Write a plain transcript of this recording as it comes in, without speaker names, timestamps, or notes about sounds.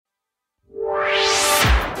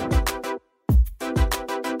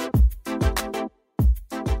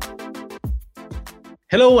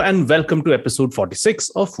Hello and welcome to episode 46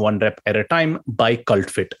 of One Rep at a Time by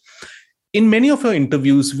CultFit. In many of our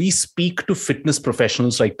interviews, we speak to fitness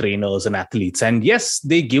professionals like trainers and athletes. And yes,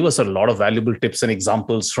 they give us a lot of valuable tips and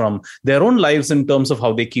examples from their own lives in terms of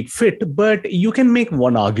how they keep fit. But you can make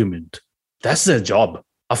one argument. That's their job.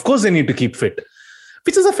 Of course, they need to keep fit,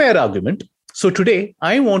 which is a fair argument. So today,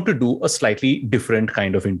 I want to do a slightly different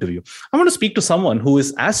kind of interview. I want to speak to someone who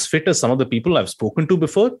is as fit as some of the people I've spoken to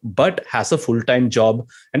before, but has a full-time job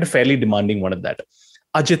and a fairly demanding one at that.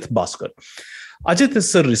 Ajit Bhaskar. Ajit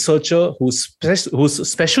is a researcher whose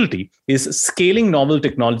specialty is scaling novel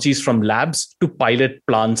technologies from labs to pilot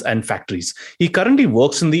plants and factories. He currently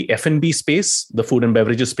works in the F&B space, the food and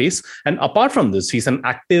beverages space. And apart from this, he's an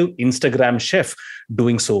active Instagram chef,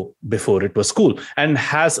 doing so before it was cool, and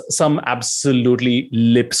has some absolutely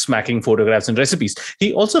lip-smacking photographs and recipes.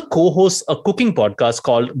 He also co-hosts a cooking podcast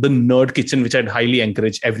called The Nerd Kitchen, which I'd highly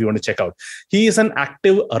encourage everyone to check out. He is an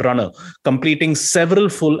active runner, completing several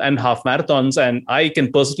full and half marathons, and I can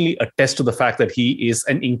personally attest to the fact that he is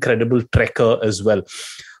an incredible trekker as well.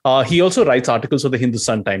 He also writes articles for the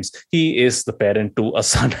Hindustan Times. He is the parent to a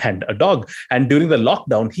son and a dog. And during the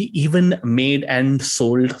lockdown, he even made and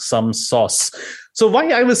sold some sauce. So why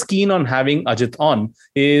I was keen on having Ajit on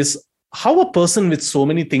is how a person with so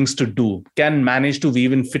many things to do can manage to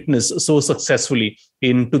weave in fitness so successfully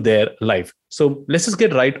into their life. So let's just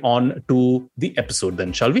get right on to the episode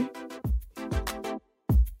then, shall we?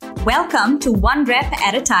 Welcome to One Rep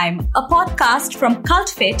at a Time, a podcast from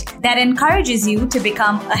CultFit that encourages you to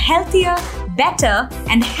become a healthier, better,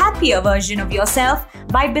 and happier version of yourself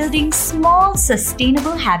by building small,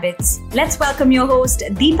 sustainable habits. Let's welcome your host,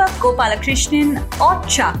 Deepak Gopalakrishnan, or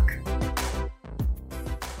Chuck.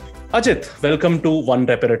 Ajit, welcome to One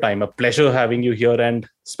Rep at a Time. A pleasure having you here, and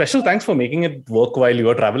special thanks for making it work while you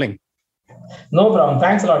are traveling. No problem.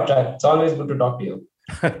 Thanks a lot, Chuck. It's always good to talk to you.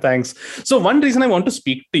 Thanks. So one reason I want to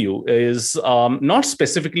speak to you is not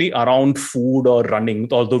specifically around food or running,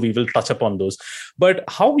 although we will touch upon those, but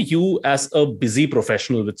how you as a busy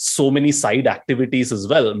professional with so many side activities as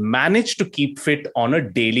well manage to keep fit on a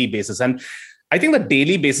daily basis. And I think the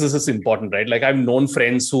daily basis is important, right? Like I've known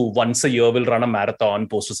friends who once a year will run a marathon,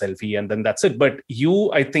 post a selfie, and then that's it. But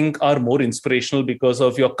you, I think, are more inspirational because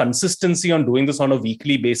of your consistency on doing this on a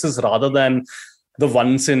weekly basis rather than the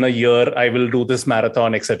once in a year, I will do this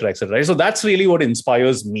marathon, etc., etc. Right? So that's really what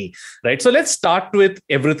inspires me, right? So let's start with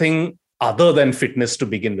everything other than fitness to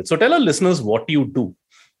begin with. So tell our listeners what you do.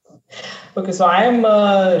 Okay, so I am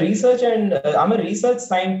a I'm a research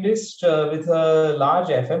scientist with a large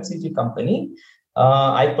FMCG company.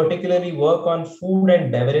 I particularly work on food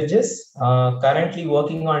and beverages, currently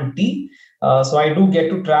working on tea. So I do get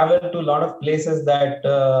to travel to a lot of places that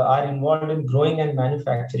are involved in growing and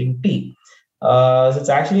manufacturing tea. So it's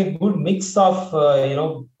actually a good mix of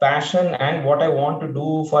passion and what I want to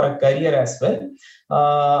do for a career as well.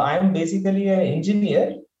 I'm basically an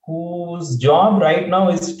engineer whose job right now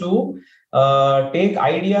is to take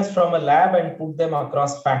ideas from a lab and put them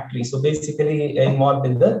across factory. So basically involved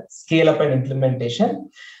in the scale up and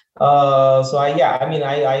implementation. I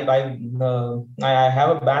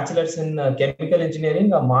have a bachelor's in chemical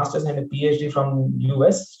engineering, a master's and a PhD from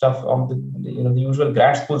US, stuff on the usual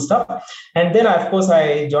grad school stuff. And then, of course,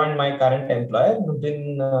 I joined my current employer. I've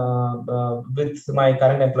been with my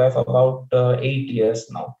current employer for about 8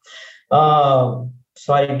 years now.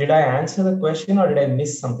 Sorry, did I answer the question or did I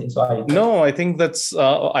miss something? Sorry. No, I think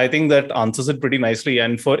I think that answers it pretty nicely.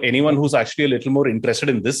 And for anyone who's actually a little more interested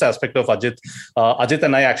in this aspect of Ajit, Ajit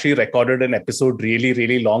and I actually recorded an episode really,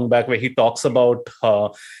 really long back where he talks about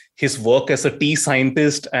his work as a tea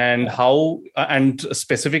scientist and how, and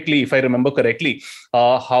specifically, if I remember correctly,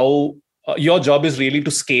 how your job is really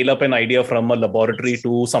to scale up an idea from a laboratory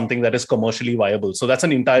to something that is commercially viable. So that's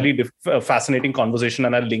an entirely fascinating conversation,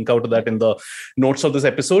 and I'll link out to that in the notes of this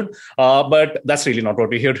episode. But that's really not what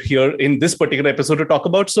we're here in this particular episode to talk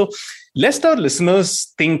about. So lest our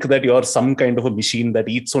listeners think that you're some kind of a machine that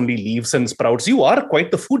eats only leaves and sprouts, you are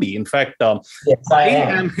quite the foodie. In fact, yes,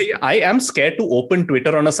 I am scared to open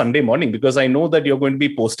Twitter on a Sunday morning because I know that you're going to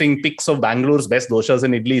be posting pics of Bangalore's best doshas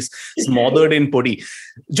and idlis smothered in podi.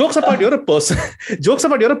 Jokes apart, you're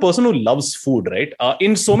a person who loves food, right?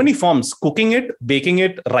 In so many forms: cooking it, baking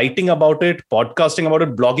it, writing about it, podcasting about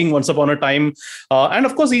it, blogging once upon a time, and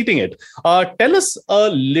of course, eating it. Tell us a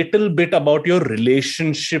little bit about your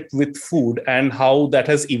relationship with food and how that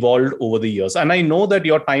has evolved over the years. And I know that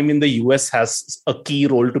your time in the US has a key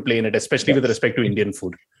role to play in it, especially with respect to Indian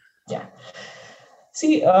food. Yeah.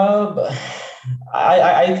 See,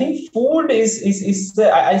 I think food is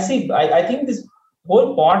I think this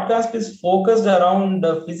whole podcast is focused around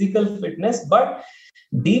physical fitness, but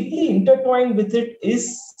deeply intertwined with it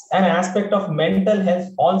is an aspect of mental health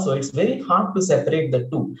also. It's very hard to separate the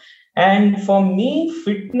two. And for me,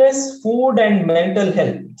 fitness, food, and mental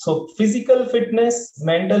health. So physical fitness,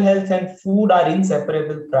 mental health, and food are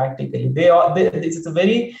inseparable practically. This is a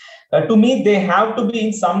very, to me, they have to be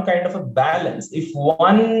in some kind of a balance. If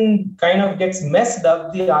one kind of gets messed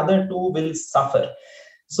up, the other two will suffer.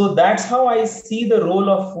 So that's how I see the role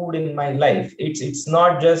of food in my life. It's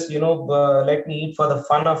not just, let me eat for the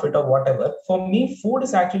fun of it or whatever. For me, food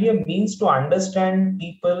is actually a means to understand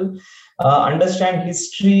people, understand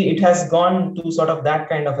history. It has gone to sort of that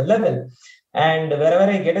kind of a level. And wherever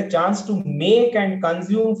I get a chance to make and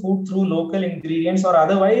consume food through local ingredients or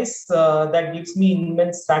otherwise, that gives me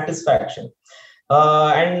immense satisfaction.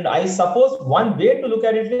 And I suppose one way to look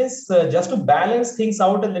at it is just to balance things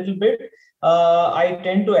out a little bit. I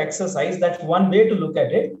tend to exercise. That's one way to look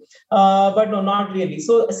at it, but no, not really.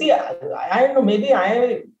 So, see, I don't know. Maybe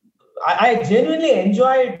I genuinely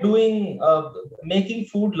enjoy doing making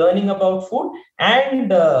food, learning about food,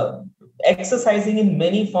 and exercising in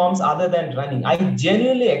many forms other than running. I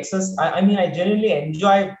genuinely I genuinely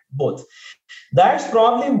enjoy both. That's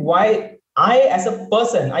probably why I, as a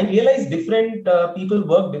person, I realize different people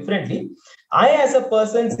work differently. I, as a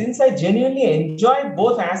person, since I genuinely enjoy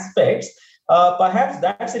both aspects, perhaps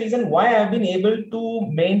that's the reason why I've been able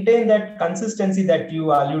to maintain that consistency that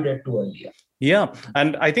you alluded to earlier. Yeah.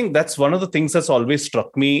 And I think that's one of the things that's always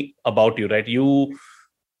struck me about you, right?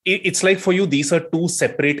 It's like for you, these are two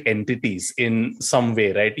separate entities in some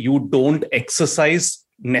way, right? You don't exercise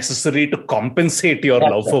necessary to compensate your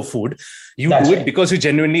love for food. You do it because you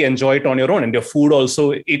genuinely enjoy it on your own, and your food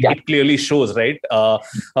also, it clearly shows, right?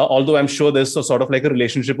 Although I'm sure there's a sort of like a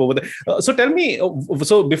relationship over there. So tell me,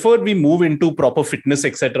 so before we move into proper fitness,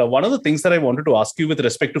 etc., one of the things that I wanted to ask you with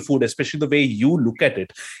respect to food, especially the way you look at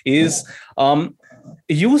it, is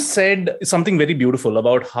you said something very beautiful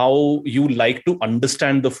about how you like to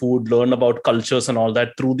understand the food, learn about cultures and all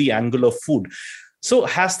that through the angle of food. So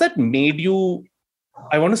has that made you,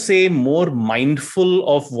 I want to say, more mindful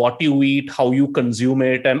of what you eat, how you consume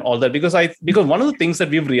it, and all that? Because one of the things that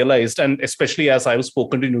we've realized, and especially as I've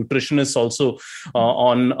spoken to nutritionists also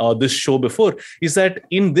on this show before, is that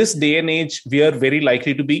in this day and age, we are very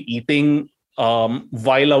likely to be eating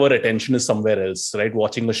while our attention is somewhere else, right?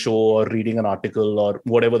 Watching a show or reading an article or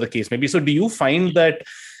whatever the case may be. So do you find that,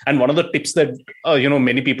 and one of the tips that,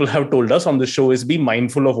 many people have told us on the show is be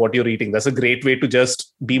mindful of what you're eating. That's a great way to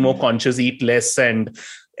just be more conscious, eat less, and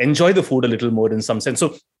enjoy the food a little more in some sense.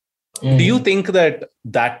 So do you think that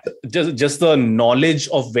just the knowledge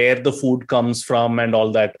of where the food comes from and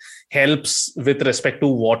all that helps with respect to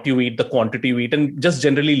what you eat, the quantity you eat, and just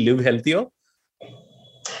generally live healthier?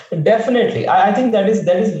 Definitely. I think that is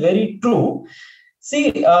very true.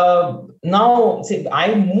 See,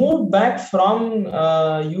 I moved back from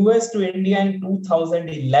US to India in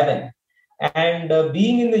 2011. And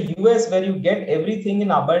being in the US, where you get everything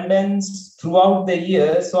in abundance throughout the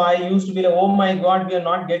year, so I used to be like, oh my God, we are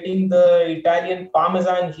not getting the Italian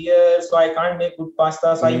Parmesan here, so I can't make good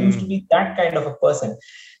pasta. So I used to be that kind of a person.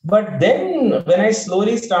 But then when I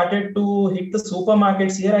slowly started to hit the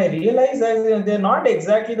supermarkets here, I realized that they're not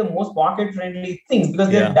exactly the most pocket-friendly things because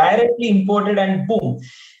they're directly imported and boom.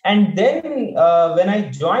 And then when I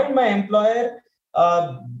joined my employer,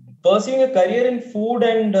 pursuing a career in food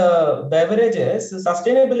and beverages,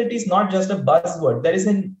 sustainability is not just a buzzword. There is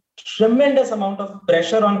a tremendous amount of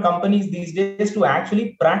pressure on companies these days to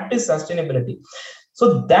actually practice sustainability.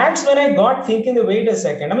 So that's when I got thinking, wait a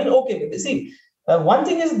second. I mean, okay, see, one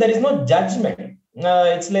thing is there is no judgment.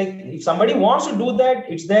 It's like if somebody wants to do that,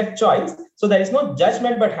 it's their choice. So there is no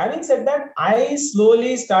judgment. But having said that, I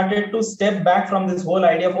slowly started to step back from this whole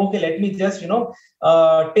idea of, okay, let me just,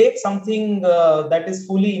 take something that is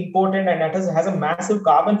fully imported and that has a massive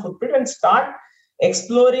carbon footprint and start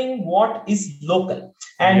exploring what is local.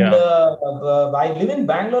 And I live in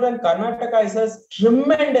Bangalore, and Karnataka is a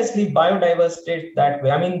tremendously biodiverse state that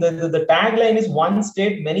way. I mean, the tagline is one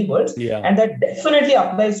state, many words, and that definitely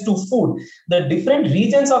applies to food. The different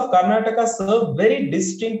regions of Karnataka serve very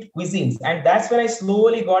distinct cuisines. And that's when I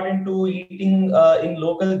slowly got into eating in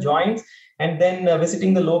local joints and then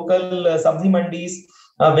visiting the local sabzi mandis,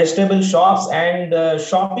 vegetable shops, and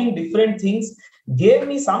shopping different things. Gave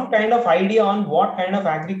me some kind of idea on what kind of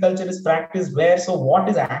agriculture is practiced where. So what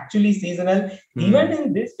is actually seasonal. Even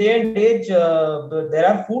in this day and age, there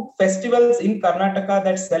are food festivals in Karnataka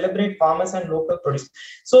that celebrate farmers and local produce.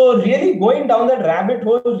 So really going down that rabbit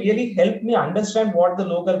hole really helped me understand what the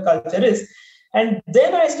local culture is. And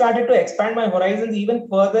then I started to expand my horizons even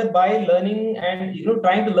further by learning and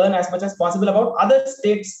trying to learn as much as possible about other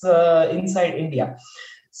states inside India.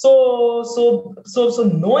 So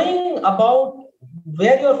knowing about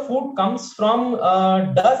where your food comes from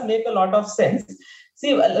does make a lot of sense.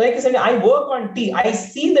 See, like I said, I work on tea. I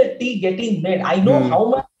see the tea getting made. I know how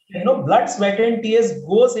much blood, sweat, and tears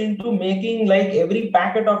goes into making like every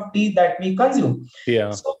packet of tea that we consume.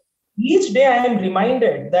 Yeah. So each day I am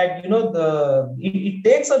reminded that it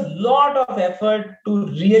takes a lot of effort to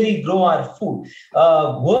really grow our food,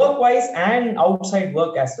 work-wise and outside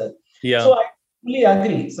work as well. Yeah. So I fully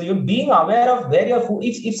agree. So you're being aware of where your food.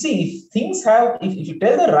 If you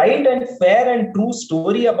tell the right and fair and true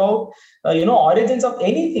story about origins of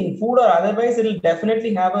anything, food or otherwise, it will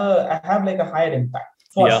definitely have like a higher impact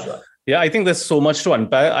for sure. Yeah, I think there's so much to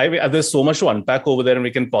unpack. There's so much to unpack over there, and we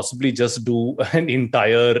can possibly just do an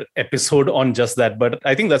entire episode on just that. But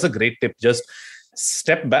I think that's a great tip. Just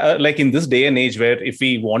step back, like in this day and age where if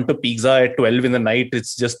we want a pizza at 12 in the night,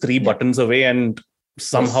 it's just 3 buttons away, and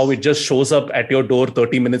somehow it just shows up at your door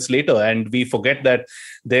 30 minutes later. And we forget that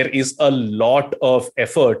there is a lot of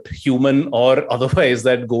effort, human or otherwise,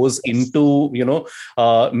 that goes into,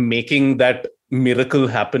 making that miracle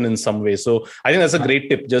happen in some way. So I think that's a great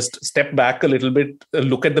tip. Just step back a little bit,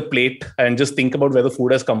 look at the plate and just think about where the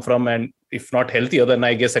food has come from. And if not healthier, then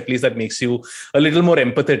I guess at least that makes you a little more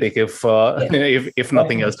empathetic if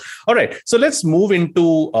nothing else. All right. So let's move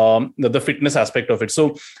into the fitness aspect of it.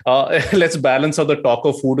 So let's balance out the talk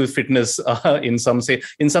of food with fitness in some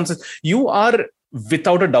sense. You are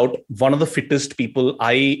without a doubt one of the fittest people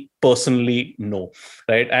I personally know,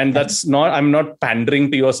 right? And that's not, I'm not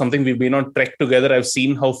pandering to you or something. We've been on trek together. I've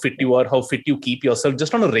seen how fit you are, how fit you keep yourself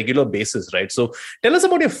just on a regular basis, right? So tell us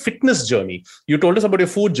about your fitness journey. You told us about your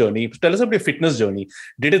food journey. Tell us about your fitness journey.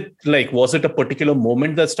 Was it a particular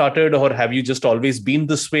moment that started, or have you just always been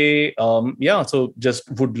this way? So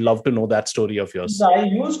just would love to know that story of yours. I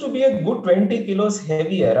used to be a good 20 kilos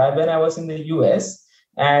heavier when I was in the US.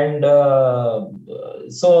 And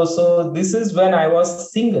so this is when I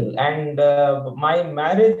was single, and my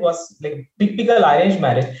marriage was like typical arranged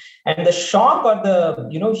marriage. And the shock or the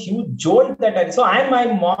huge jolt that I'm my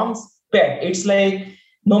mom's pet. It's like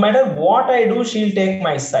no matter what I do, she'll take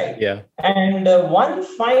my side. Yeah. And one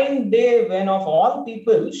fine day, when of all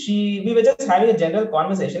people, we were just having a general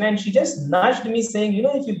conversation, and she just nudged me saying,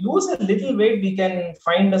 if you lose a little weight, we can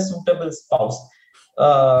find a suitable spouse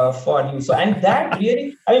for you. So, and that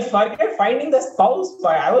really, forget finding the spouse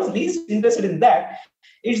part. I was least interested in that.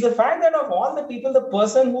 It's the fact that of all the people, the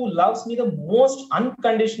person who loves me the most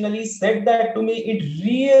unconditionally said that to me. It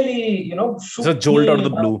really, shook it's a jolt out of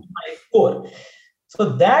the blue. My core.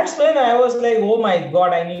 So that's when I was like, oh my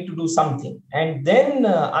God, I need to do something. And then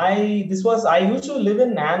I used to live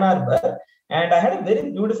in Ann Arbor. And I had a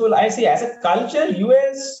very beautiful, as a culture,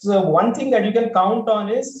 US, one thing that you can count on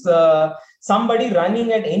is somebody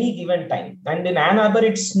running at any given time. And in Ann Arbor,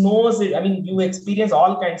 it snows. You experience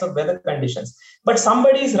all kinds of weather conditions. But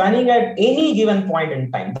somebody is running at any given point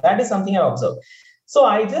in time. That is something I observed. So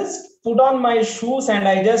I just put on my shoes and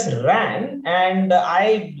I just ran. And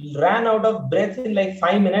I ran out of breath in like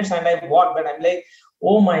 5 minutes, and I walked. And I'm like,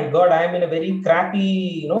 oh my God, I'm in a very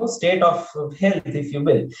crappy, state of health, if you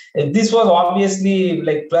will. This was obviously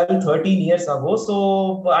like 12, 13 years ago.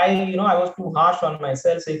 So I was too harsh on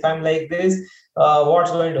myself. So if I'm like this, what's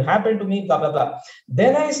going to happen to me, blah, blah, blah.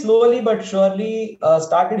 Then I slowly but surely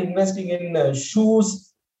started investing in shoes.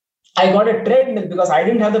 I got a treadmill because I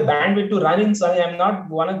didn't have the bandwidth to run in. So I'm not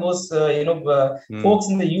one of those, folks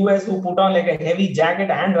in the US who put on like a heavy jacket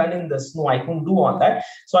and run in the snow. I couldn't do all that.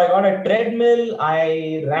 So I got a treadmill.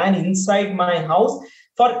 I ran inside my house.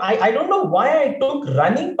 I don't know why I took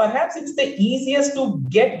running. Perhaps it's the easiest to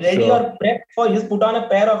get ready or prep for. Just put on a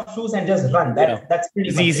pair of shoes and just run. That's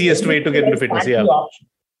pretty much the easiest way to get into fitness. Yeah. Option,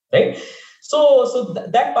 right. So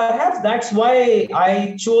that perhaps that's why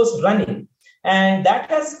I chose running. And that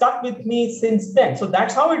has stuck with me since then. So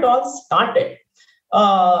that's how it all started.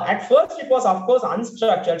 At first, it was, of course,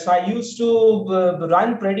 unstructured. So I used to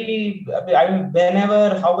run pretty,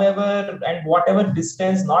 whenever, however, and whatever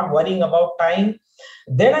distance, not worrying about time.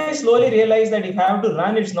 Then I slowly realized that if I have to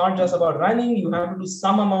run, it's not just about running. You have to do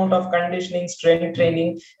some amount of conditioning, strength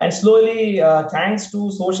training. And slowly, thanks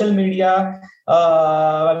to social media,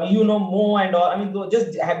 Mo and all,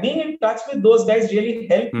 just being in touch with those guys really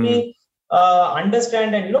helped me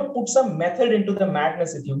understand and put some method into the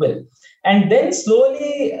madness, if you will. And then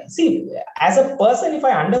slowly, as a person, if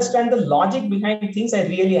I understand the logic behind things, I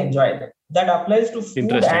really enjoy them. That applies to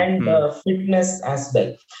food and fitness as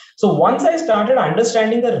well. So once I started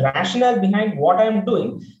understanding the rationale behind what I'm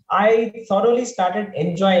doing, I thoroughly started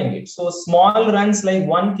enjoying it. So small runs like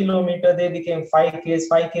 1 kilometer, they became 5Ks,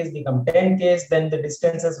 5Ks become 10Ks, then the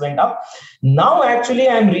distances went up. Now, actually,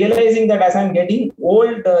 I'm realizing that as I'm getting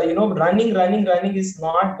old, running is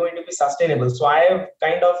not going to be sustainable. So I have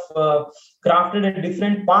kind of crafted a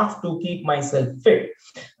different path to keep myself fit.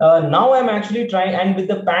 Now I'm actually trying, and with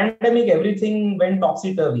the pandemic, everything went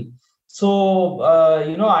topsy-turvy. So,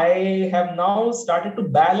 I have now started to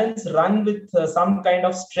balance run with some kind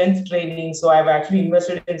of strength training. So I've actually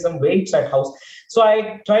invested in some weights at house. So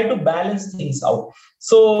I try to balance things out.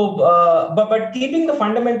 So, but keeping the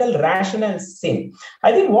fundamental rationale same.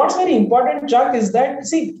 I think what's very important, Chuck, is that,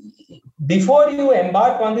 see, before you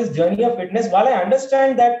embark on this journey of fitness, while I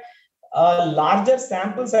understand that a larger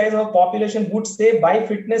sample size of population would say by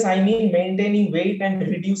fitness, I mean maintaining weight and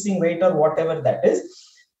reducing weight or whatever that is,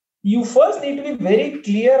 you first need to be very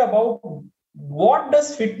clear about what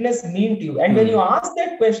does fitness mean to you. And when you ask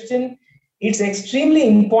that question, it's extremely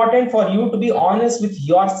important for you to be honest with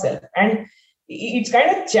yourself. And it's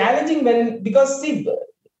kind of challenging because see,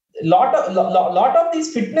 lot of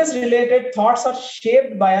these fitness related thoughts are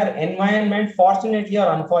shaped by our environment, fortunately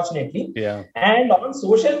or unfortunately. Yeah. And on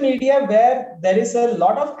social media, where there is a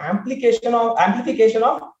lot of amplification of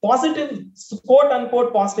positive, quote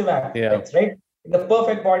unquote, positive aspects, right? The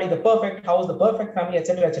perfect body, the perfect house, the perfect family,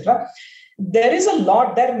 etc., etc. There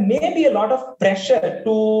may be a lot of pressure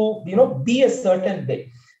to, be a certain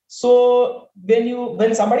way. So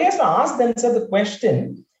when somebody has to ask themselves the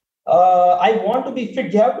question, I want to be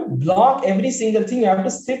fit, you have to block every single thing. You have to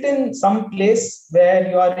sit in some place where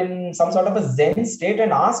you are in some sort of a Zen state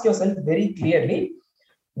and ask yourself very clearly,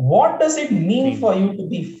 what does it mean for you to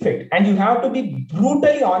be fit? And you have to be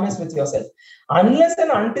brutally honest with yourself. Unless and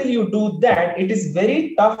until you do that, it is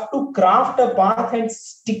very tough to craft a path and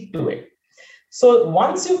stick to it. So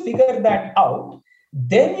once you figure that out,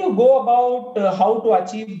 then you go about how to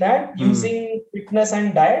achieve that using fitness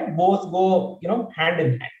and diet. Both go, hand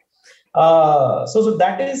in hand. So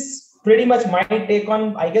that is pretty much my take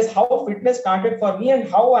on, I guess, how fitness started for me and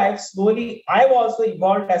how I've also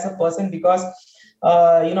evolved as a person because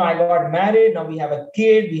I got married. Now we have a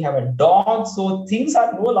kid, we have a dog. So things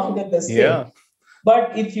are no longer the same. Yeah.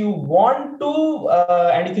 But if you want to,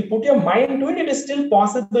 and if you put your mind to it, it is still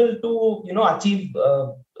possible to, achieve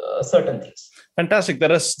certain things. Fantastic.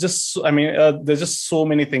 There's just so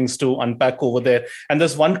many things to unpack over there. And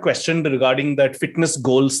there's one question regarding that fitness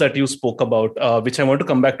goals that you spoke about, which I want to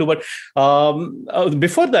come back to. But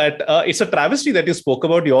before that, it's a travesty that you spoke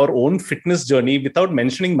about your own fitness journey without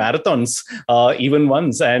mentioning marathons even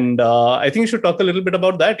once. And I think you should talk a little bit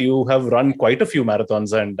about that. You have run quite a few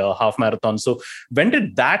marathons and half marathons. So when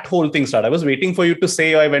did that whole thing start? I was waiting for you to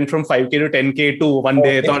say I went from 5K to 10K to one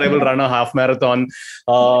day I thought I will run a half marathon.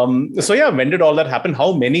 When did all that happen?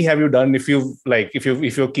 How many have you done? If you're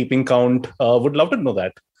keeping count, would love to know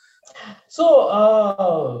that. So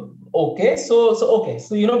 5Ks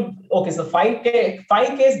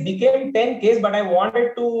became 10Ks, but I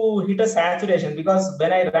wanted to hit a saturation because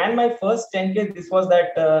when I ran my first 10K, this was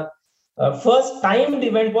that first timed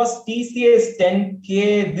event was TCS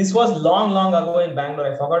 10K. This was long ago in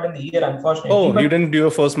Bangalore. I forgot in the year, unfortunately. Oh, you didn't do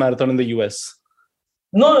your first marathon in the US?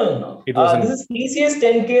 No. This is TCS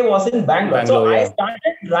 10K was in Bangalore. So I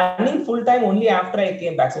started running full time only after I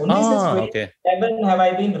came back. So only since 2011 have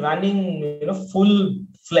I been running, full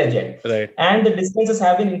fledged. Right. And the distances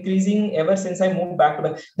have been increasing ever since I moved back to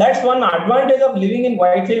Bangalore. That's one advantage of living in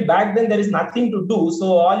Whitefield. Back then there is nothing to do.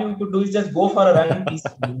 So all you could do is just go for a run.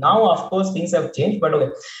 Now, of course, things have changed, but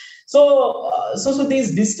okay. So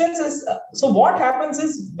these distances. So what happens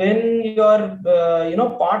is when you're,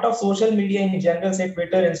 part of social media in general, say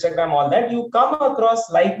Twitter, Instagram, all that, you come across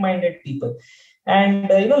like-minded people. And,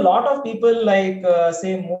 a lot of people like,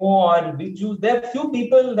 say, Mo or Viju, there are few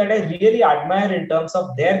people that I really admire in terms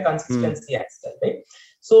of their consistency as well, right?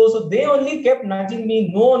 So they only kept nudging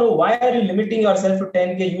me, no, why are you limiting yourself to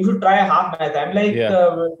 10K? You should try a half marathon. I'm like,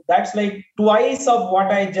 that's like twice of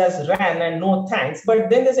what I just ran and no thanks.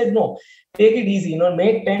 But then they said, no, take it easy,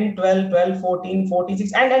 make 10, 12, 14,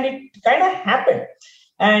 6. And it kind of happened.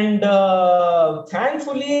 And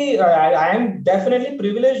thankfully, I am definitely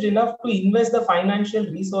privileged enough to invest the financial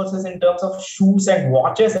resources in terms of shoes and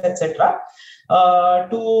watches, etc.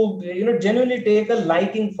 To genuinely take a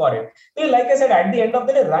liking for it. So like I said, at the end of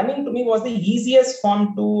the day, running to me was the easiest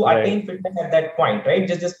form to attain fitness at that point, right?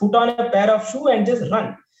 Just put on a pair of shoes and just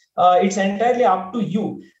run. It's entirely up to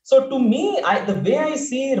you. So to me, the way I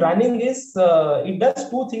see running is it does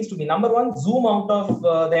two things to me. Number one, zoom out of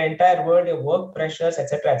the entire world, your work pressures,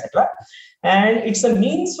 etc., etc. And it's a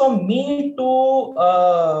means for me to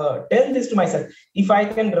tell this to myself. If I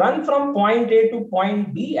can run from point A to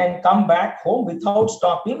point B and come back home without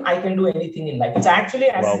stopping, I can do anything in life. It's actually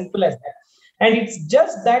as simple as that. And it's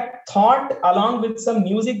just that thought along with some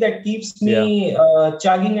music that keeps me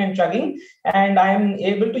chugging and chugging. And I'm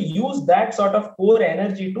able to use that sort of core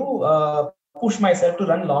energy to push myself to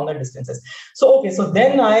run longer distances. So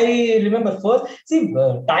then I remember first,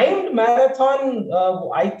 timed marathon,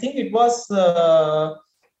 I think it was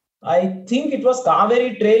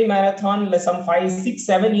Kaveri Trail Marathon some 5, 6,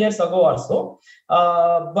 7 years ago or so.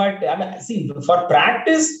 But for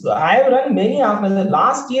practice, I have run many after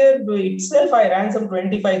last year itself. I ran some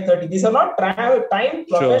 25, 30. These are not timed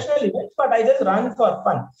professional events, but I just run for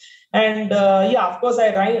fun. And of course,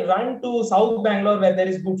 I run to South Bangalore where there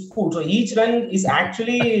is good food. So each run is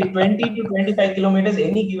actually 20 to 25 kilometers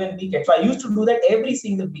any given weekend. So I used to do that every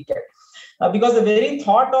single weekend because the very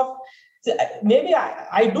thought of maybe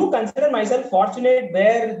I do consider myself fortunate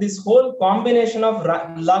where this whole combination of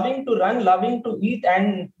loving to run, loving to eat,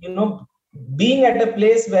 and being at a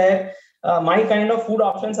place where my kind of food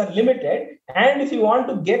options are limited. And if you want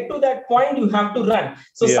to get to that point, you have to run.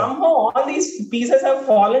 So somehow all these pieces have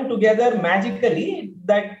fallen together magically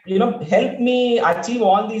that help me achieve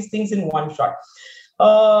all these things in one shot.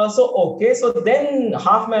 So then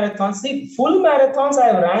half marathons. Full marathons I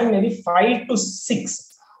have ran maybe 5 to 6.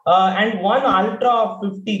 And one ultra of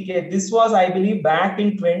 50K. This was, I believe, back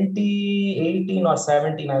in 2018 or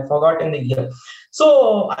 17. I forgot in the year.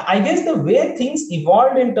 So I guess the way things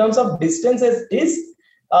evolved in terms of distances is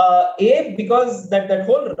because that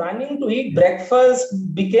whole running to eat breakfast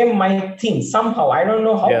became my thing somehow. I don't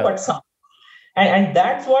know how, but somehow. And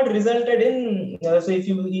that's what resulted in, so if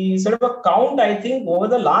you sort of a count, I think over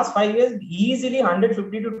the last 5 years, easily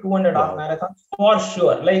 150 to 200 half marathons for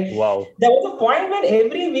sure. There was a point when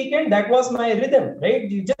every weekend that was my rhythm, right?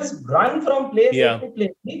 You just run from place to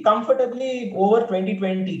place comfortably over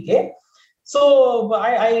 20K. So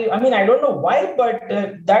I don't know why, but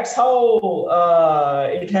that's how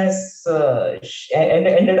it has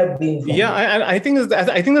ended up being. And I think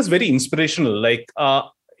that's very inspirational.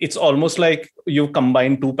 It's almost like you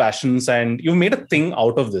combine two passions and you made a thing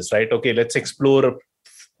out of this, right? Okay, let's explore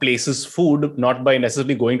places, food, not by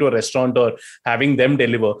necessarily going to a restaurant or having them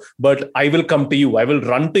deliver, but I will come to you. I will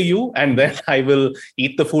run to you and then I will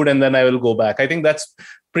eat the food and then I will go back. I think that's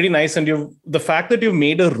pretty nice. And the fact that you've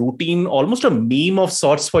made a routine, almost a meme of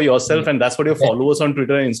sorts for yourself, and that's what your followers on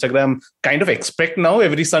Twitter and Instagram kind of expect now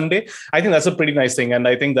every Sunday. I think that's a pretty nice thing. And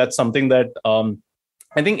I think that's something that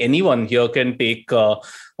I think anyone here can take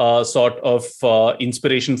sort of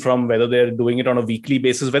inspiration from, whether they're doing it on a weekly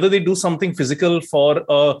basis, whether they do something physical for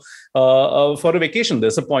a vacation.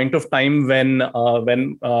 There's a point of time when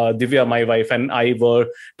Divya, my wife, and I were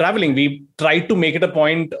traveling. We tried to make it a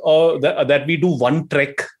point that we do one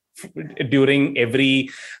trek during every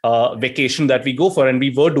vacation that we go for, and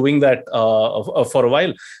we were doing that for a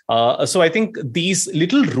while. So I think these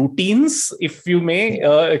little routines, if you may,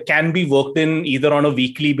 can be worked in either on a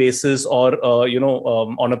weekly basis or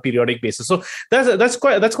on a periodic basis. So that's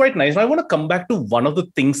quite nice. I want to come back to one of the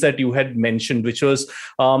things that you had mentioned, which was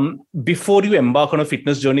before you embark on a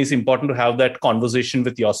fitness journey, it's important to have that conversation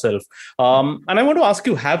with yourself. And I want to ask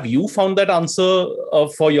you, have you found that answer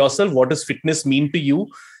for yourself? What does fitness mean to you?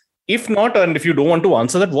 If not, and if you don't want to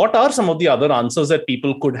answer that, what are some of the other answers that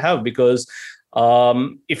people could have? Because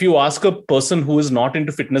if you ask a person who is not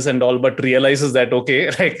into fitness and all, but realizes that,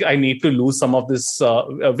 okay, like I need to lose some of this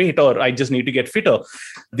weight, or I just need to get fitter,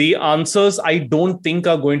 the answers I don't think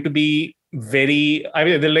are going to be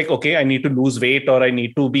they're like, okay, I need to lose weight, or I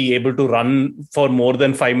need to be able to run for more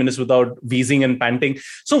than 5 minutes without wheezing and panting.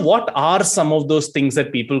 So what are some of those things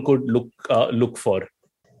that people could look for?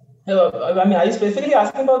 Are you specifically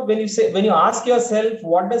asking about when you ask yourself,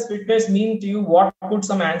 what does fitness mean to you? What could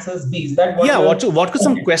some answers be? Is that what could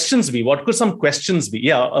some questions be? What could some questions be?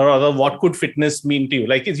 Yeah, or rather, what could fitness mean to you?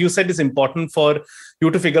 Like as you said, it's important for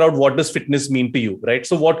you to figure out what does fitness mean to you, right?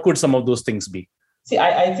 So what could some of those things be? See,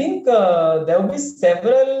 I think there will be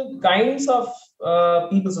several kinds of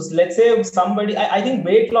people. So let's say somebody, I think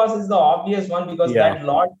weight loss is the obvious one because that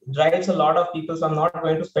drives a lot of people. So I'm not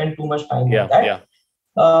going to spend too much time on that.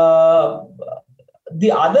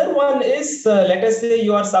 The other one is, let us say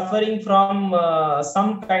you are suffering from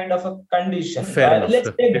some kind of a condition. Fair enough. Let's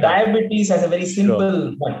take diabetes as a very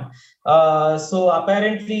simple one. So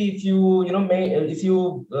apparently, if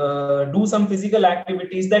you do some physical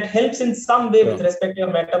activities, that helps in some way with respect to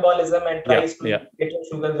your metabolism and tries to get your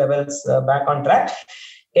sugar levels back on track.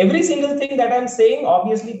 Every single thing that I'm saying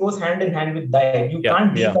obviously goes hand in hand with diet. You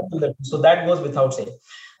can't decouple the two. So that goes without saying.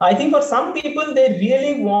 I think for some people, they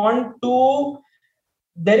really want to.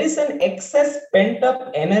 There is an excess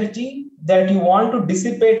pent-up energy that you want to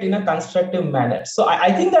dissipate in a constructive manner. So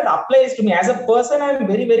I think that applies to me. As a person, I'm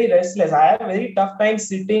very, very restless. I have a very tough time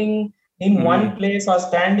sitting in one place or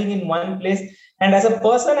standing in one place. And as a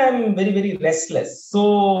person, I'm very, very restless.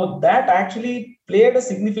 So that actually played a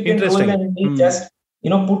significant role in me just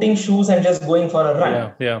putting shoes and just going for a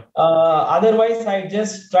run. Otherwise, I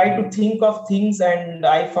just try to think of things, and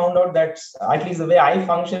I found out that at least the way I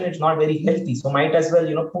function, it's not very healthy. So might as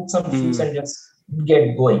well, put some shoes and just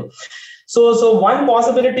get going. So one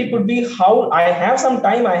possibility could be how I have some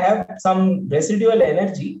time, I have some residual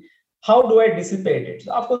energy. How do I dissipate it?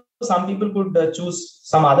 So of course, some people could choose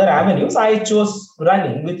some other avenues. I chose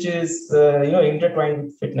running, which is intertwined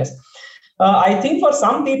with fitness. I think for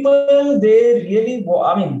some people, they really,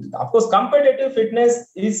 of course, competitive fitness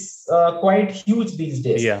is quite huge these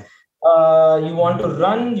days. You want to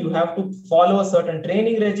run, you have to follow a certain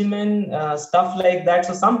training regimen, stuff like that.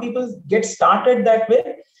 So some people get started that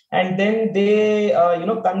way, and then they,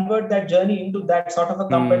 convert that journey into that sort of a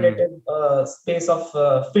competitive space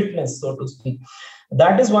of fitness, so to speak.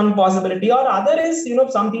 That is one possibility. Or other is,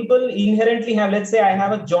 some people inherently have, let's say I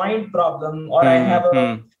have a joint problem, or I have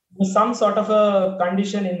some sort of a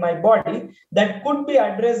condition in my body that could be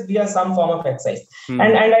addressed via some form of exercise. And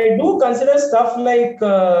I do consider stuff like,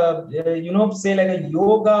 say like a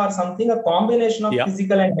yoga or something, a combination of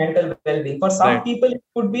physical and mental well-being. For some people, it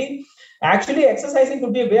could be actually exercising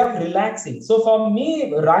could be a way of relaxing. So for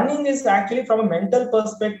me, running is actually from a mental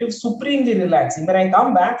perspective, supremely relaxing. When I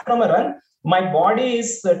come back from a run, my body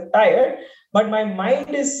is tired, but my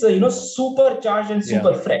mind is, supercharged and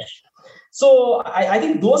super fresh. So I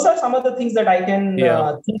think those are some of the things that I can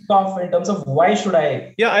think of in terms of why should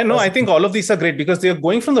I. Yeah, I know. I think all of these are great because they're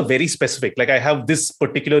going from the very specific. Like I have this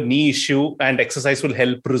particular knee issue and exercise will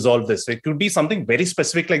help resolve this. It could be something very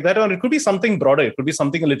specific like that, or it could be something broader. It could be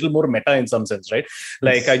something a little more meta in some sense, right?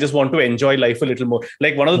 Like I just want to enjoy life a little more.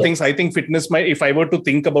 Like one of the things I think fitness might, if I were to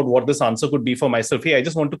think about what this answer could be for myself, hey, I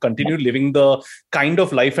just want to continue living the kind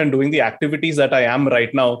of life and doing the activities that I am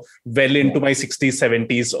right now well into my 60s,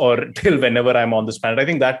 70s, or till whenever I'm on this planet. I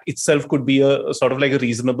think that itself could be a sort of like a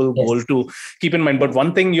reasonable goal to keep in mind. But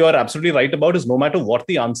one thing you're absolutely right about is no matter what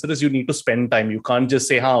the answer is, you need to spend time. You can't just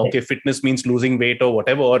say, okay, fitness means losing weight or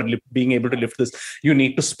whatever, or being able to lift this. You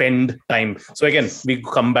need to spend time. So again, we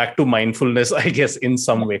come back to mindfulness, I guess, in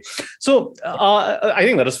some way. So I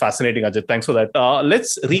think that is fascinating, Ajit. Thanks for that.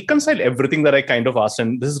 Let's reconcile everything that I kind of asked.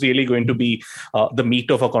 And this is really going to be the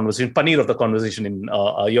meat of our conversation, paneer of the conversation in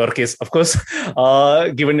your case, of course,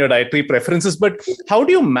 given your dietary preferences. But how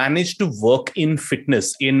do you manage to work in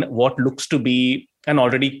fitness in what looks to be an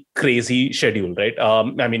already crazy schedule, right?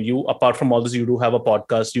 I mean, you, apart from all this, you do have a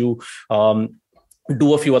podcast, you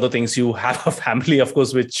do a few other things. You have a family, of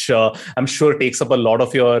course, which I'm sure takes up a lot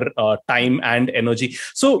of your time and energy.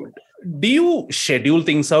 So do you schedule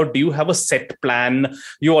things out? Do you have a set plan?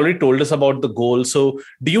 You already told us about the goal. So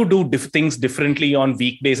do you do things differently on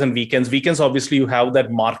weekdays and weekends? Weekends, obviously, you have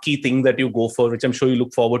that marquee thing that you go for, which I'm sure you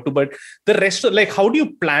look forward to. But the rest, like, how do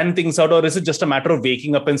you plan things out? Or is it just a matter of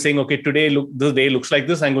waking up and saying, okay, today, the day looks like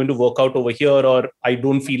this. I'm going to work out over here, or I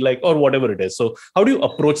don't feel like, or whatever it is. So how do you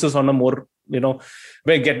approach this on a more,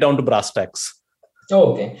 where get down to brass tacks?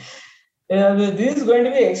 Okay. This is going to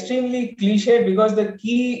be extremely cliched because the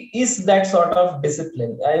key is that sort of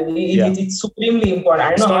discipline. It's supremely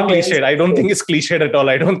important. It's not cliched. I don't think it's cliched at all.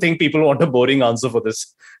 I don't think people want a boring answer for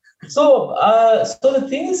this. So the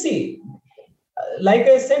thing is, see, like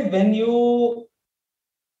I said, when you...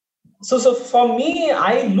 So for me,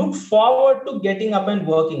 I look forward to getting up and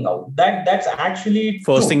working out. That's actually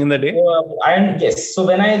first thing in the day. Yes. So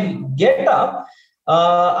when I get up,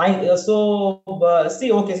 I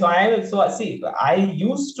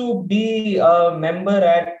used to be a member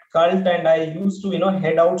at Cult, and I used to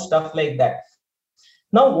head out stuff like that.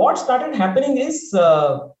 Now what started happening is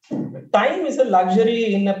time is a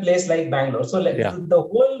luxury in a place like Bangalore. So the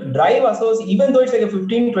whole drive even though it's like a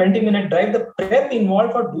 15-20 minute drive, the prep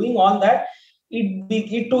involved for doing all that,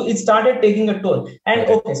 it started taking a toll. And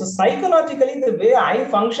so psychologically, the way I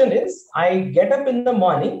function is I get up in the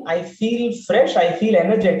morning, I feel fresh, I feel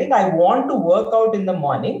energetic, I want to work out in the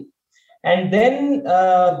morning. and then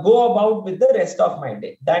go about with the rest of my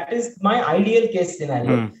day. That is my ideal case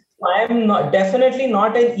scenario. I am definitely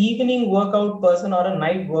not an evening workout person or a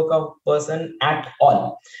night workout person at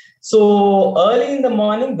all. So early in the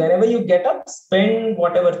morning, whenever you get up, spend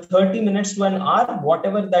whatever 30 minutes to an hour,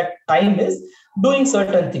 whatever that time is, doing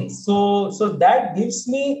certain things. So that gives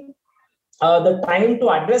me the time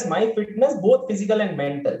to address my fitness, both physical and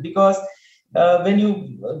mental, because when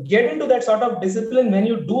you get into that sort of discipline, when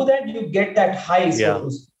you do that, you get that high. So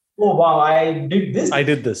to speak. Oh wow, I did this.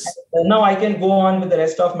 Now I can go on with the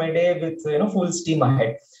rest of my day with full steam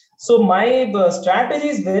ahead. So my strategy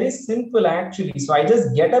is very simple actually. So I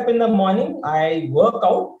just get up in the morning, I work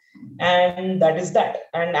out, and that is that.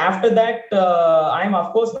 And after that, I'm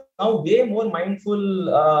of course now way more mindful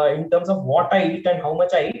in terms of what I eat and how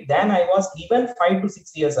much I eat than I was even 5 to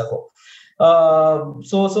 6 years ago.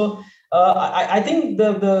 I think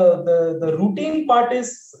the routine part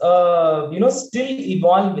is still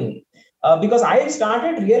evolving. Because I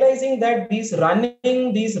started realizing that these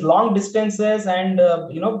running, these long distances, and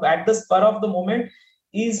at the spur of the moment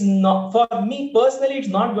is not, for me personally, it's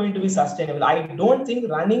not going to be sustainable. I don't think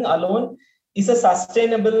running alone is a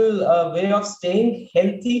sustainable way of staying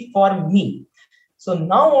healthy for me. So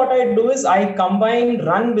now what I do is I combine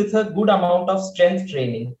run with a good amount of strength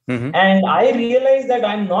training. And I realize that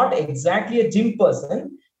I'm not exactly a gym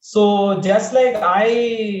person. So just like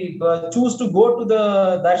I choose to go to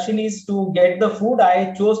the Darshinis to get the food,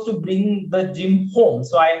 I chose to bring the gym home.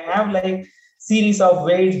 So I have like series of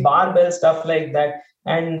weights, barbell, stuff like that.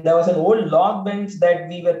 And there was an old log bench that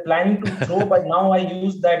we were planning to throw, but now I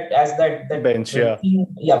use that as that bench,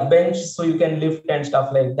 bench, so you can lift and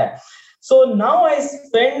stuff like that. So now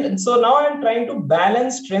I'm trying to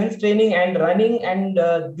balance strength training and running, and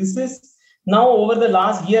this is now over the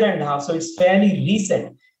last year and a half. So it's fairly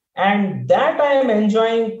recent. And that I am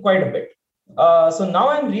enjoying quite a bit. So now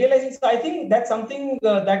I'm realizing, so I think that's something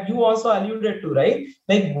that you also alluded to, right?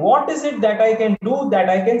 Like, what is it that I can do that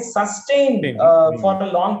I can sustain for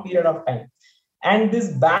a long period of time? And this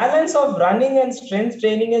balance of running and strength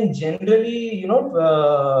training and generally,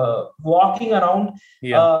 walking around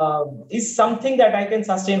is something that I can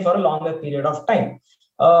sustain for a longer period of time.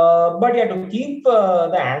 But yeah, to keep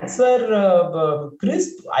the answer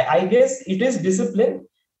crisp, I guess it is discipline.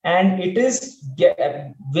 And it is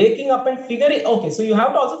waking up and figuring, okay, so you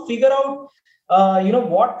have to also figure out,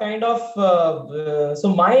 what kind of,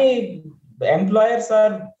 so my employers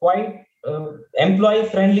are quite employee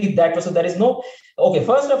friendly that way. So there is no, okay,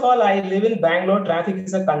 first of all, I live in Bangalore, traffic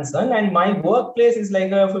is a concern, and my workplace is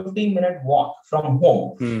like a 15-minute walk from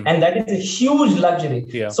home. And that is a huge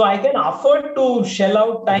luxury. So I can afford to shell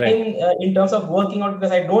out time in terms of working out,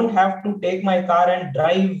 because I don't have to take my car and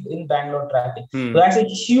drive in Bangalore traffic. So that's a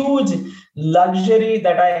huge luxury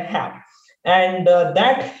that I have. And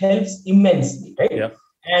that helps immensely, right?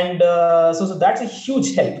 And so that's a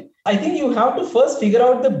huge help. I think you have to first figure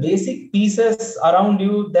out the basic pieces around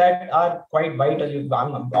you that are quite vital.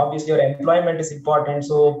 Obviously, your employment is important.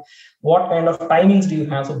 So what kind of timings do you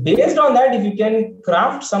have? So based on that, if you can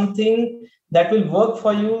craft something that will work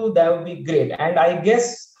for you, that would be great. And I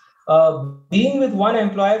guess being with one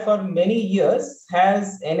employer for many years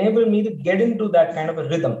has enabled me to get into that kind of a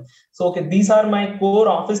rhythm. So, okay, these are my core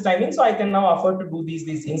office timings. So I can now afford to do these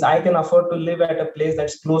things. I can afford to live at a place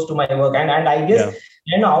that's close to my work. And I guess,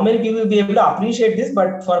 I don't know how many people will be able to appreciate this,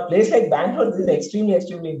 but for a place like Bangalore, this is extremely,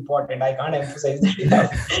 extremely important. I can't emphasize that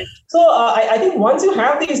enough. So I think once you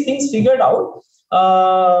have these things figured out,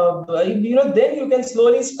 then you can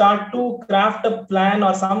slowly start to craft a plan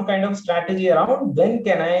or some kind of strategy around when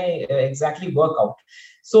can I exactly work out.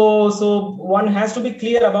 So one has to be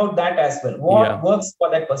clear about that as well. What works for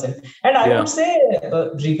that person. And I would say,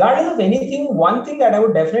 regardless of anything, one thing that I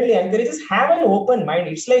would definitely encourage is have an open mind.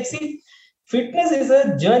 It's like, see, fitness is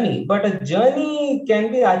a journey, but a journey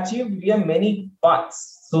can be achieved via many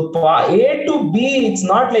paths. So A to B, it's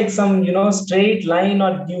not like some, straight line,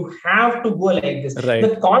 or you have to go like this.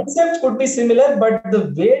 The concepts could be similar, but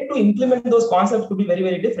the way to implement those concepts could be very,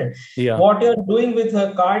 very different. What you're doing with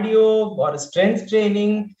a cardio or a strength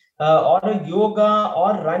training or a yoga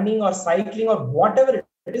or running or cycling or whatever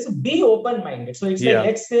it is, be open-minded. So it's like,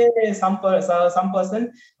 let's say some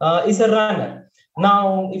person is a runner.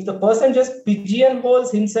 Now, if the person just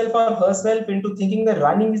pigeonholes himself or herself into thinking that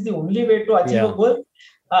running is the only way to achieve a goal,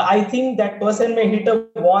 I think that person may hit a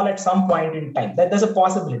wall at some point in time. There's a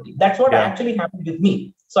possibility. That's what actually happened with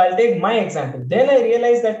me. So I'll take my example. Then I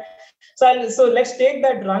realized that, so let's take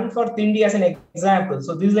that run for Tindi as an example.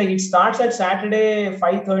 So this is like, it starts at Saturday,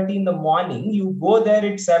 5:30 in the morning. You go there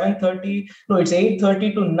at 7:30, no, it's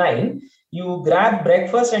 8:30 to 9. you grab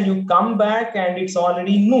breakfast and you come back and it's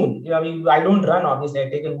already noon. I mean, I don't run, obviously. I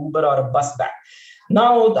take an Uber or a bus back.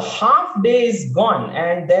 Now the half day is gone,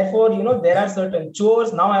 and therefore, there are certain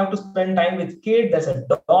chores. Now I have to spend time with kid. There's a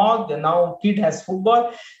dog, and now kid has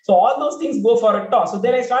football. So all those things go for a toss. So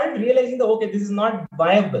then I started realizing that, okay, this is not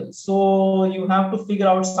viable. So you have to figure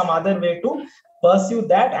out some other way to pursue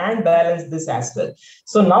that and balance this as well.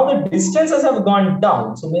 So now the distances have gone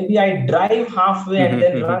down. So maybe I drive halfway and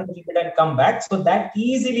then run a little bit and come back. So that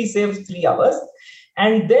easily saves 3 hours.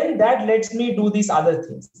 And then that lets me do these other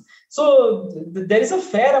things. So there is a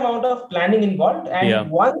fair amount of planning involved. And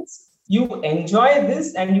once you enjoy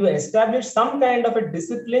this and you establish some kind of a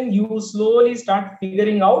discipline, you slowly start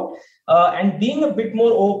figuring out and being a bit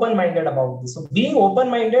more open-minded about this. So being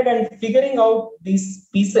open-minded and figuring out these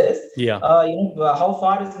pieces, how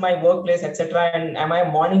far is my workplace, etc. And am I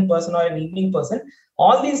a morning person or an evening person?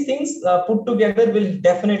 All these things put together will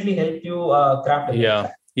definitely help you craft a good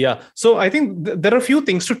plan. Yeah. So I think there are a few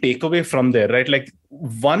things to take away from there, right? Like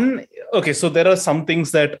one, okay, so there are some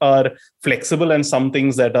things that are flexible and some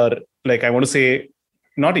things that are, like, I want to say,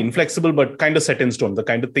 not inflexible, but kind of set in stone. The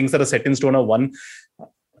kind of things that are set in stone are one,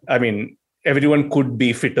 I mean, everyone could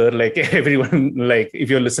be fitter. Like everyone, like if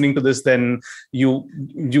you're listening to this, then you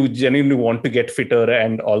genuinely want to get fitter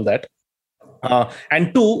and all that.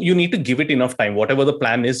 And two, you need to give it enough time. Whatever the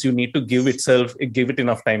plan is, you need to give it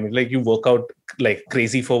enough time. Like you work out like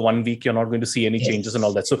crazy for 1 week, you're not going to see any changes and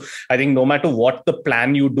all that. So I think no matter what the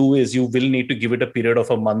plan you do is, you will need to give it a period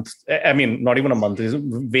of a month. I mean, not even a month, is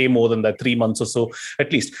way more than that, 3 months or so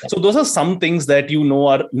at least. So those are some things that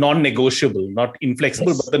are non-negotiable, not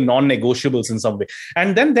inflexible, but the non-negotiables in some way.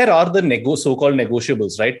 And then there are the so-called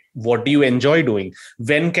negotiables, right? What do you enjoy doing?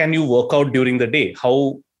 When can you work out during the day?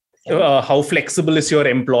 How flexible is your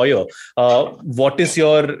employer? What is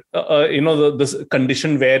your, the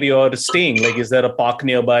condition where you're staying? Like, is there a park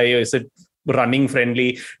nearby? Or is it running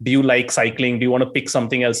friendly? Do you like cycling? Do you want to pick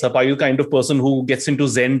something else up? Are you the kind of person who gets into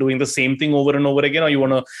Zen doing the same thing over and over again, or you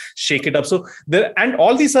want to shake it up? So and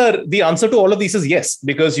all these are, the answer to all of these is yes,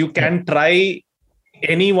 because you can try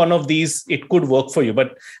any one of these, it could work for you.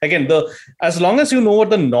 But again, as long as you know what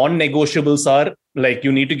the non-negotiables are, like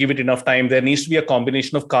you need to give it enough time. There needs to be a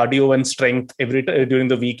combination of cardio and strength during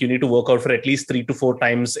the week. You need to work out for at least 3 to 4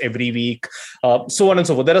 times every week, so on and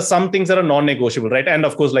so forth. There are some things that are non-negotiable, right? And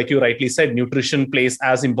of course, like you rightly said, nutrition plays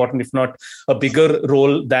as important, if not a bigger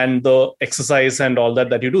role than the exercise and all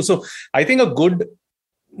that you do. So I think a good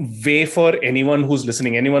way for anyone who's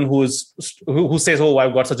listening, anyone who says, oh,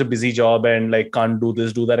 I've got such a busy job and like can't do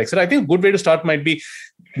this, do that, etc. I think a good way to start might be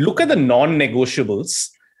look at the non-negotiables.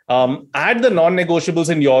 Add the non-negotiables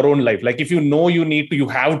in your own life. Like if you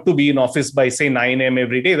have to be in office by say 9 a.m.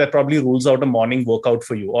 every day, that probably rules out a morning workout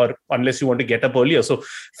for you, or unless you want to get up earlier. So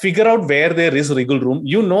figure out where there is wriggle room.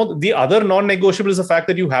 The other non-negotiable is the fact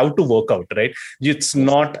that you have to work out, right? It's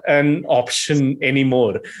not an option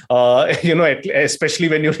anymore. Especially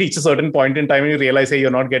when you reach a certain point in time and you realize, hey,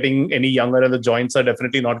 you're not getting any younger and the joints are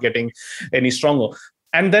definitely not getting any stronger.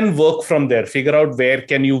 And then work from there. Figure out where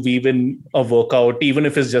can you weave in a workout, even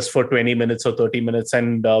if it's just for 20 minutes or 30 minutes,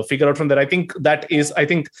 and figure out from there. I think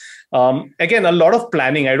again, a lot of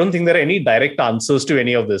planning. I don't think there are any direct answers to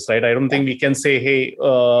any of this, right? I don't think we can say, hey,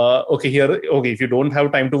 if you don't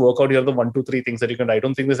have time to work out, here are the 1, 2, 3 things that you can do. I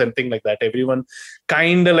don't think there's anything like that. Everyone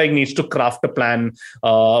kind of like needs to craft a plan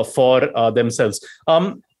for themselves.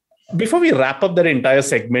 Before we wrap up that entire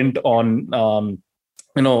segment on,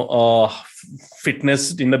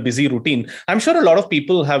 fitness in a busy routine, I'm sure a lot of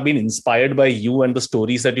people have been inspired by you and the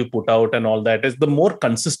stories that you put out and all that. Is the more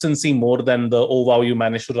consistency more than the, oh wow, you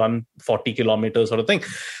managed to run 40 kilometers sort of thing.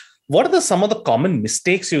 What are some of the common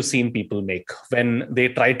mistakes you've seen people make when they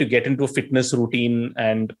try to get into a fitness routine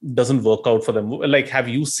and doesn't work out for them? Like, have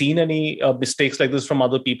you seen any mistakes like this from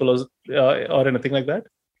other people or anything like that?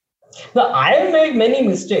 No, I have made many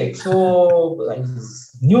mistakes. So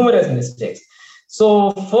numerous mistakes.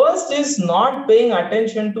 So first is not paying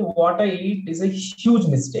attention to what I eat is a huge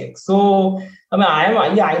mistake. So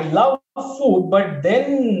I love food, but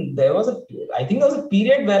then there was a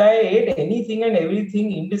period where I ate anything and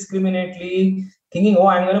everything indiscriminately, thinking, oh,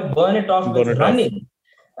 I'm going to burn it off with running.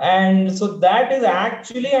 And so that is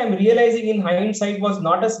actually, I'm realizing in hindsight, was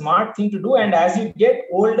not a smart thing to do. And as you get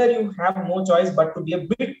older, you have no choice but to be a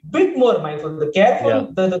bit more mindful.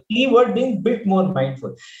 The key word being bit more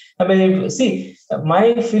mindful. I mean, see,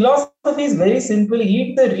 my philosophy is very simple: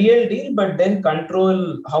 eat the real deal, but then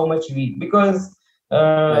control how much you eat. Because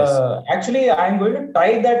actually, I'm going to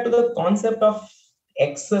tie that to the concept of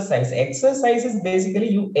exercise. Exercise is basically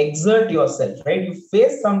you exert yourself, right? You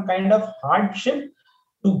face some kind of hardship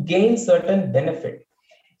to gain certain benefit.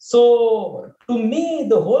 So to me,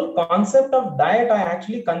 the whole concept of diet, I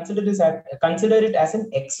actually consider it as an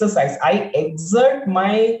exercise. I exert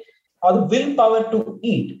my or the willpower to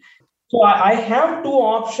eat. So I have two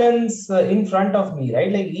options in front of me,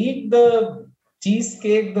 right? Like eat the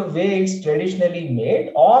cheesecake the way it's traditionally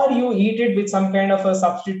made, or you eat it with some kind of a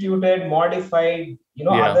substituted, modified,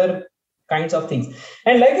 other kinds of things.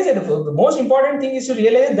 And like I said, the most important thing is to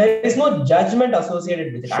realize there is no judgment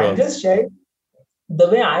associated with it. Sure. I'm just sharing the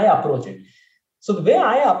way I approach it. So the way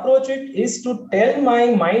I approach it is to tell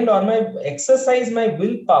my mind or exercise my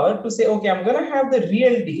willpower to say, okay, I'm going to have the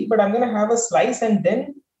real deal, but I'm going to have a slice and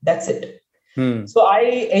then that's it. So I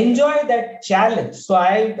enjoy that challenge. So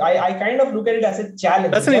I kind of look at it as a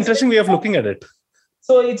challenge. That's an interesting way of looking at it.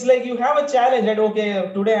 So it's like you have a challenge that,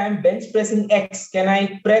 okay, today I'm bench pressing X. Can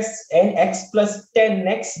I press an X plus 10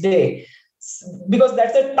 next day? Because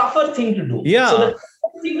that's a tougher thing to do. Yeah. So the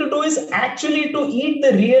tougher thing to do is actually to eat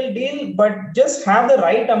the real deal, but just have the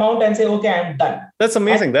right amount and say, okay, I'm done. That's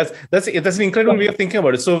amazing. That's an incredible way of thinking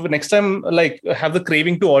about it. So next time, like, have the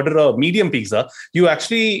craving to order a medium pizza, you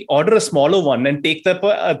actually order a smaller one and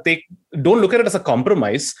don't look at it as a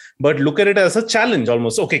compromise, but look at it as a challenge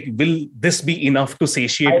almost. Okay, will this be enough to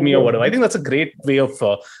satiate me or whatever? I think that's a great way of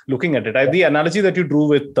looking at it. The analogy that you drew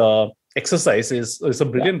with exercise is a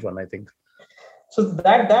brilliant one, I think. So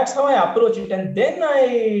that's how I approach it. And then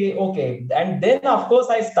of course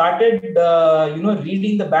I started,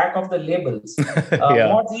 reading the back of the labels.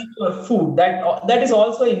 What's in your food? That is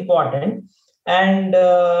also important. And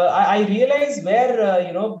I realize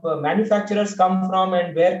where, manufacturers come from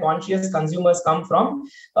and where conscious consumers come from.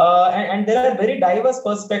 And there are very diverse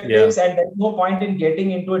perspectives, and there's no point in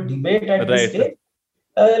getting into a debate at this stage.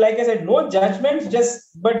 Like I said, no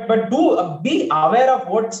judgments, but do be aware of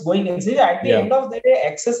what's going in. See, at the end of the day,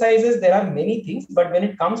 exercises, there are many things, but when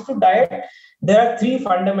it comes to diet, there are three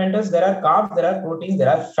fundamentals. There are carbs, there are proteins, there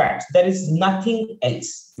are fats. There is nothing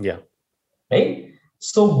else. Yeah. Right?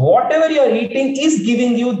 So whatever you're eating is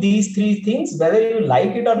giving you these three things, whether you like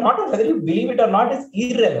it or not, or whether you believe it or not, is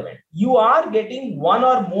irrelevant. You are getting one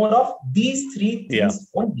or more of these three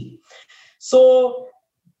things only. So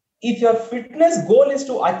if your fitness goal is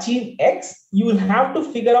to achieve X, you will have to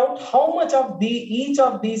figure out how much of each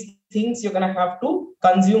of these things you're going to have to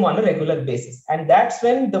consume on a regular basis. And that's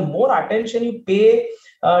when the more attention you pay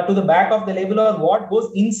to the back of the label or what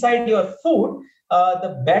goes inside your food,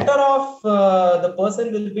 the better off the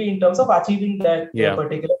person will be in terms of achieving that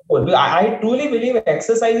particular goal. I truly believe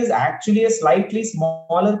exercise is actually a slightly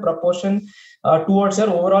smaller proportion towards your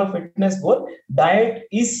overall fitness goal. Diet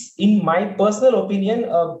is, in my personal opinion,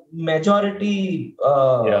 a majority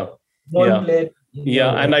role play.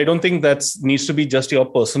 And I don't think that needs to be just your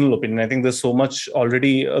personal opinion. I think there's so much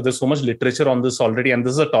already. There's so much literature on this already, and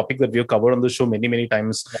this is a topic that we've covered on the show many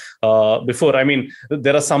times before. I mean,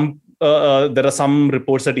 there are some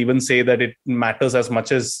reports that even say that it matters as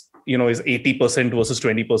much as is 80% versus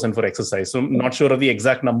 20% for exercise. So I'm not sure of the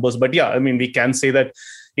exact numbers, but I mean, we can say that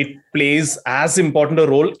it plays as important a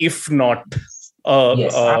role, if not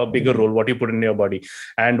a bigger role, what you put in your body.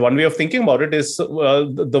 And one way of thinking about it is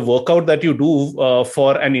the workout that you do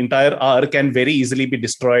for an entire hour can very easily be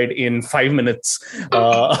destroyed in 5 minutes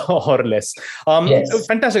or less.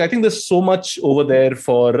 Fantastic. I think there's so much over there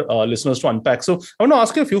for listeners to unpack. So I want to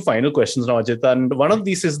ask you a few final questions now, Ajit. And one of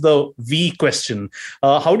these is the V question.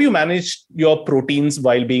 How do you manage your proteins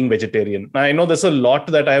while being vegetarian? I know there's a lot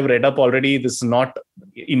that I've read up already. This is not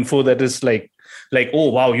info that is like, oh,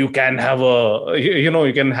 wow, you can have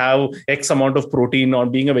you can have X amount of protein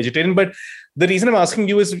on being a vegetarian. But the reason I'm asking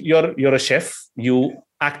you is you're a chef. You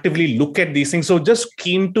actively look at these things. So just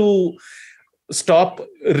keen to stop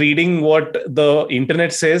reading what the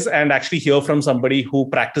internet says and actually hear from somebody who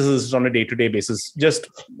practices on a day-to-day basis. Just,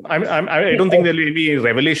 I don't think there'll be any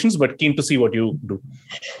revelations, but keen to see what you do.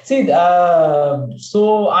 See,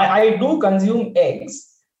 so I do consume eggs.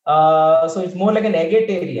 So it's more like an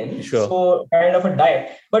eggetarian, so kind of a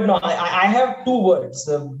diet. But no, I have two words: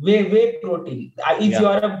 whey protein. If you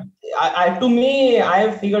are to me, I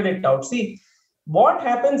have figured it out. See, what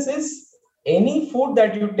happens is any food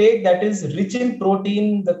that you take that is rich in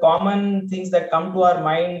protein, the common things that come to our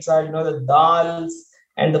minds are the dals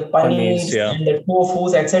and the paneers and the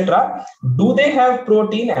tofus, etc. Do they have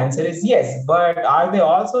protein? Answer is yes. But are they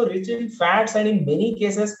also rich in fats and in many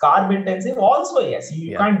cases carb intensive? Also yes.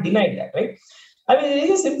 You can't deny that, right? I mean, it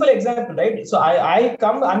is a simple example, right? So I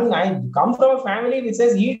come from a family which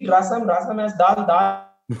says eat rasam has dal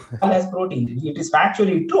has protein. It is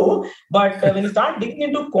factually true, but when you start digging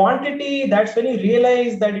into quantity, that's when you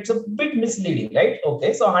realize that it's a bit misleading, right?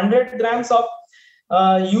 Okay, so 100 grams of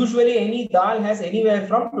usually any dal has anywhere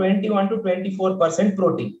from 21 to 24%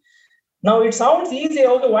 protein. Now it sounds easy.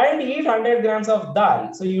 Okay, why don't you eat 100 grams of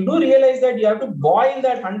dal? So you do realize that you have to boil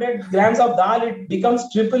that 100 grams of dal. It becomes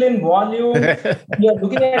triple in volume. You're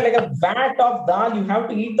looking at like a vat of dal. You have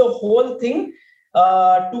to eat the whole thing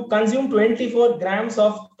to consume 24 grams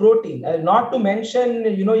of protein. Not to mention,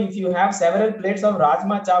 if you have several plates of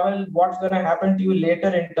rajma chawal, what's going to happen to you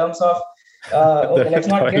later in terms of okay, let's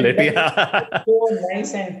not get so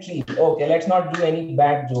nice and cheap. Okay, let's not do any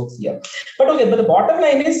bad jokes here. But the bottom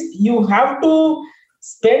line is you have to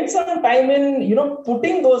spend some time in,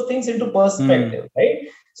 putting those things into perspective, right?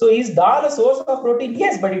 So is dal a source of protein?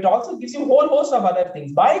 Yes, but it also gives you a whole host of other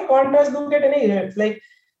things. By contrast, look at it's like,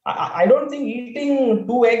 I don't think eating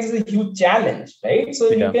 2 eggs is a huge challenge, right? So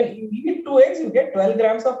you eat 2 eggs, you get 12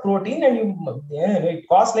 grams of protein, and it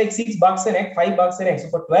costs like $6 an egg, $5 an egg. So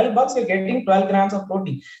for $12, you're getting 12 grams of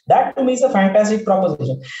protein. That to me is a fantastic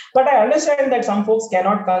proposition. But I understand that some folks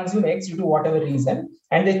cannot consume eggs due to whatever reason,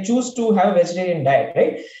 and they choose to have a vegetarian diet,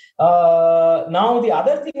 right? Now the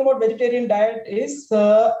other thing about vegetarian diet is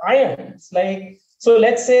iron. So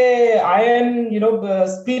let's say iron,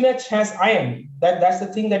 spinach has iron. That's the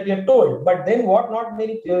thing that we are told. But then what not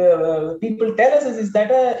many people tell us is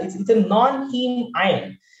that it's a non-heme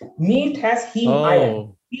iron. Meat has heme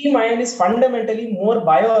iron. Heme iron is fundamentally more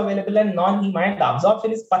bioavailable and non-heme iron. The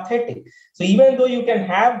absorption is pathetic. So even though you can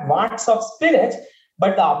have watts of spinach,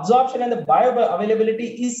 but the absorption and the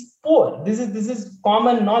bioavailability is poor. This is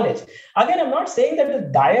common knowledge. Again, I'm not saying that the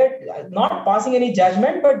diet, not passing any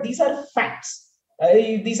judgment, but these are facts.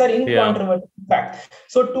 These are incontrovertible facts.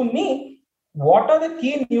 So to me, what are the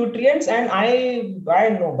key nutrients? And I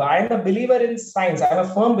know, I'm a believer in science. I'm a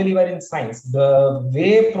firm believer in science. The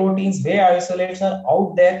whey proteins, whey isolates are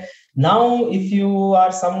out there. Now, if you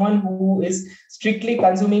are someone who is strictly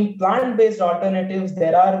consuming plant-based alternatives,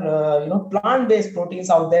 there are plant-based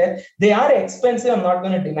proteins out there. They are expensive. I'm not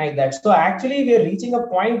going to deny that. So actually, we are reaching a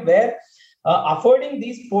point where affording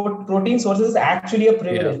these protein sources is actually a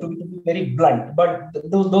privilege, to be very blunt, but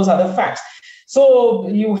those are the facts. So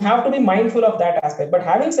you have to be mindful of that aspect. But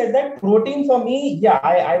having said that, protein for me,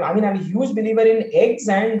 I'm a huge believer in eggs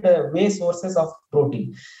and whey sources of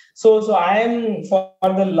protein. So I am, for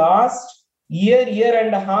the last year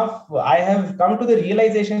and a half, I have come to the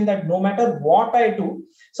realization that no matter what I do,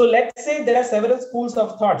 so let's say there are several schools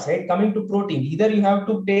of thoughts, right, coming to protein. Either you have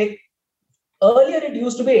to take, earlier it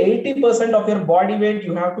used to be 80% of your body weight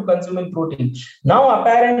you have to consume in protein. Now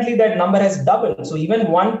apparently that number has doubled. So even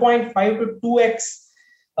 1.5 to 2x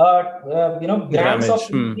grams of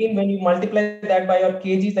protein, when you multiply that by your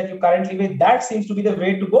kgs that you currently weigh, that seems to be the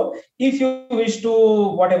way to go if you wish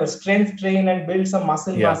to strength train and build some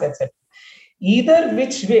muscle mass, etc. Either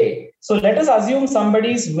which way. So let us assume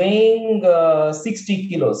somebody is weighing 60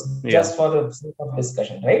 kilos, just for the sake of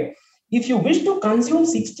discussion, right? If you wish to consume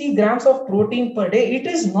 60 grams of protein per day, it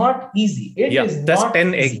is not easy. That's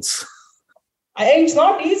 10 eggs. It's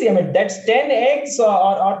not easy. I mean, that's 10 eggs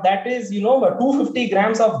or that is, 250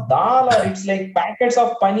 grams of dal, or it's like packets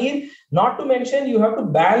of paneer. Not to mention, you have to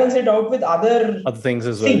balance it out with other things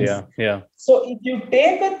as well. Yeah. So if you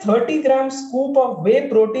take a 30 gram scoop of whey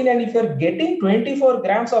protein, and if you're getting 24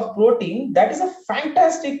 grams of protein, that is a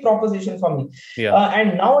fantastic proposition for me.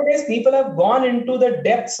 And nowadays, people have gone into the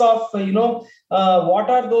depths of, what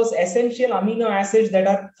are those essential amino acids that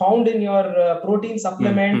are found in your protein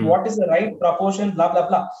supplement? What is the right proportion? Blah, blah,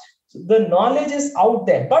 blah. So the knowledge is out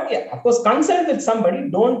there. But of course, consult with somebody.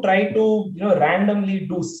 Don't try to, randomly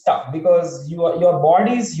do stuff, because your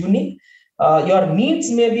body is unique. Your needs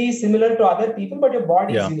may be similar to other people, but your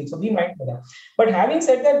body is unique. So be mindful of that. But having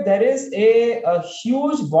said that, there is a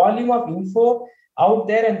huge volume of info out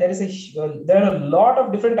there, and there are a lot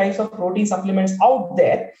of different types of protein supplements out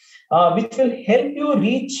there, which will help you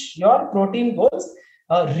reach your protein goals,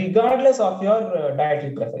 regardless of your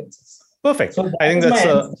dietary preferences. Perfect. So I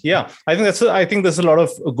think there's a lot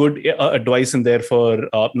of good advice in there for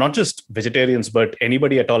not just vegetarians, but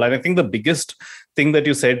anybody at all. And I think the biggest thing that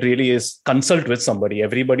you said really is consult with somebody.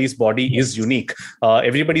 Everybody's body is unique.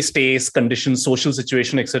 Everybody's taste, conditions, social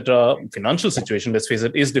situation, etc., financial situation, let's face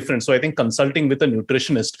it, is different. So I think consulting with a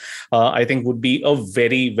nutritionist, I think would be a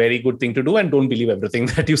very, very good thing to do. And don't believe everything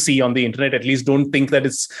that you see on the internet. At least don't think that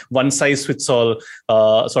it's one size fits all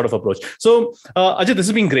sort of approach. So Ajit, this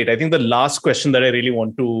has been great. I think the last question that I really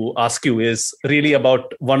want to ask you is really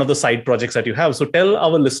about one of the side projects that you have. So tell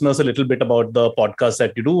our listeners a little bit about the podcast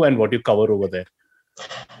that you do and what you cover over there.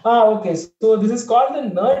 Okay. So this is called the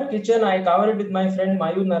Nerd Kitchen. I covered it with my friend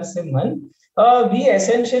Mayur Narasimhan. We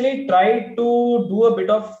essentially try to do a bit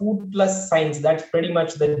of food plus science. That's pretty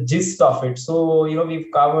much the gist of it. So,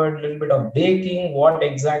 we've covered a little bit of baking, what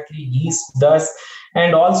exactly yeast does,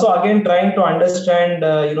 and also again trying to understand,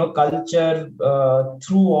 culture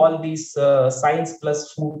through all these science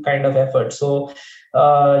plus food kind of efforts. So,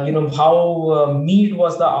 how meat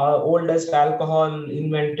was the oldest alcohol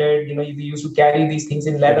invented. We used to carry these things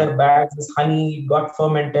in leather bags. This honey got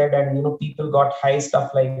fermented, and people got high,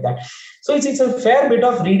 stuff like that. So it's a fair bit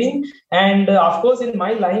of reading, and of course, in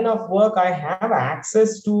my line of work, I have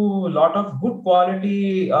access to a lot of good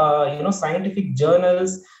quality, scientific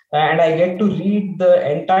journals. And I get to read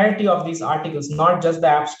the entirety of these articles, not just the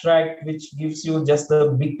abstract, which gives you just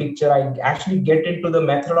the big picture. I actually get into the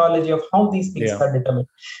methodology of how these things are determined.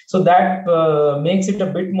 So that makes it a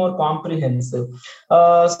bit more comprehensive.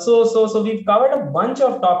 So we've covered a bunch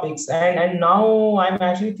of topics, and now I'm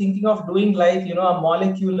actually thinking of doing like, a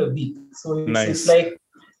molecule a week. So it's like,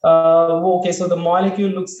 okay, so the molecule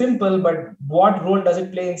looks simple, but what role does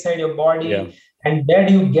it play inside your body? Yeah. And where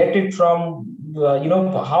do you get it from?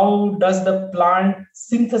 How does the plant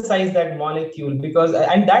synthesize that molecule?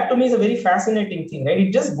 And that to me is a very fascinating thing, right?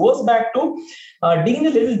 It just goes back to digging a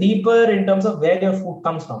little deeper in terms of where your food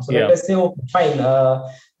comes from. So let us say, okay, fine,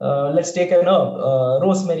 let's take an herb,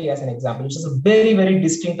 rosemary as an example, which is a very, very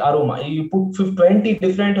distinct aroma. You put 20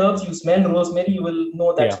 different herbs, you smell rosemary, you will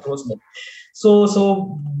know that's rosemary.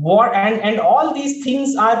 So what, and all these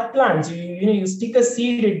things are plants. You stick a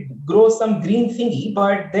seed, it grows some green thingy,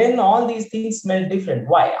 but then all these things smell different.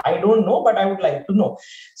 Why? I don't know, but I would like to know.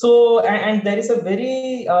 So, and there is a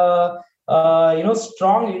very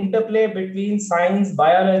strong interplay between science,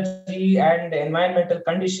 biology, and environmental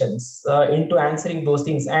conditions into answering those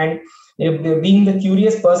things. And being the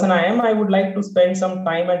curious person I am, I would like to spend some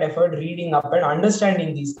time and effort reading up and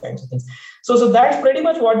understanding these kinds of things. So that's pretty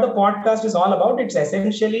much what the podcast is all about. It's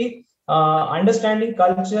essentially understanding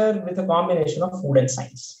culture with a combination of food and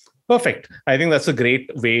science. Perfect. I think that's a great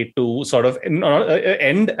way to sort of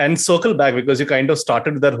end and circle back, because you kind of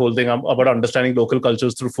started with that whole thing about understanding local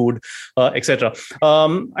cultures through food, etc. I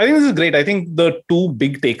think this is great. I think the two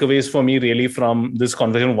big takeaways for me really from this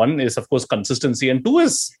conversation, one is, of course, consistency, and two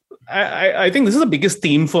is, I think this is the biggest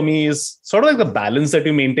theme for me, is sort of like the balance that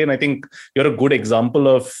you maintain. I think you're a good example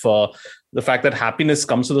of the fact that happiness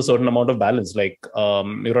comes with a certain amount of balance. Like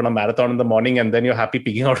you're on a marathon in the morning, and then you're happy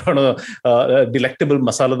peeking out on a delectable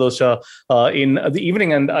masala dosha in the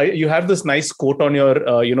evening. And you have this nice quote on your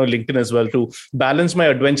LinkedIn as well: to balance my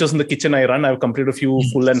adventures in the kitchen I run, I've completed a few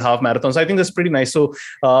full and half marathons. I think that's pretty nice. So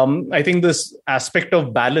I think this aspect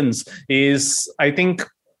of balance is, I think,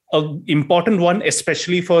 an important one,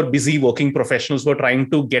 especially for busy working professionals who are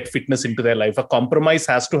trying to get fitness into their life. A compromise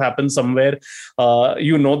has to happen somewhere.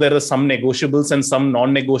 There are some negotiables and some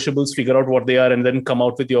non-negotiables. Figure out what they are and then come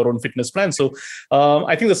out with your own fitness plan. So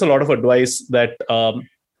I think there's a lot of advice that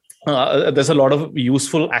there's a lot of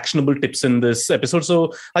useful, actionable tips in this episode.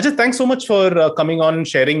 So, Ajit, thanks so much for coming on,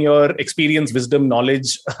 sharing your experience, wisdom,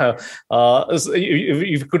 knowledge.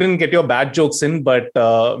 You couldn't get your bad jokes in, but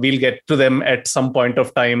we'll get to them at some point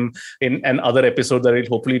of time in another episode that we'll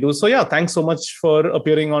hopefully do. So, yeah, thanks so much for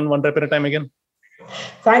appearing on One Rep at a Time again.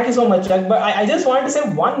 Thank you so much, Jack. But I just wanted to say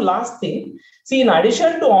one last thing. See, in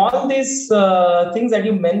addition to all these things that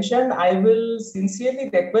you mentioned, I will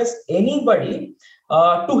sincerely request anybody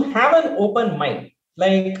to have an open mind.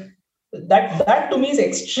 Like that to me is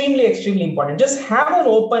extremely, extremely important. Just have an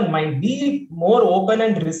open mind. Be more open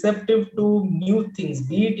and receptive to new things,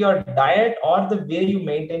 be it your diet or the way you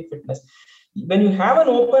maintain fitness. When you have an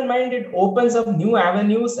open mind, it opens up new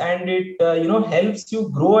avenues, and it helps you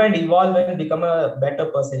grow and evolve and become a better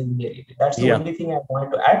person in reality. That's the only thing I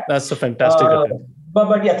wanted to add. That's a fantastic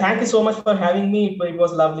but yeah, thank you so much for having me. It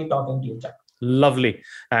was lovely talking to you, Jack. Lovely.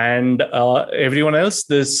 And everyone else,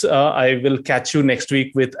 I will catch you next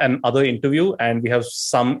week with another interview, and we have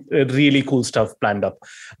some really cool stuff planned.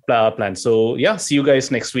 So yeah, see you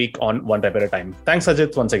guys next week on One Rep at a Time. Thanks,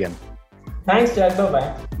 Ajit, once again. Thanks, Jack.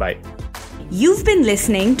 Bye. Bye. You've been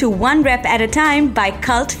listening to One Rep at a Time by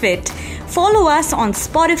Cult Fit. Follow us on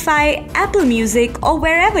Spotify, Apple Music, or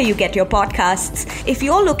wherever you get your podcasts. If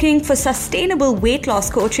you're looking for sustainable weight loss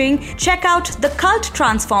coaching, check out the Cult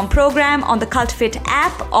Transform program on the Cult Fit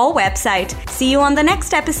app or website. See you on the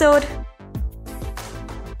next episode.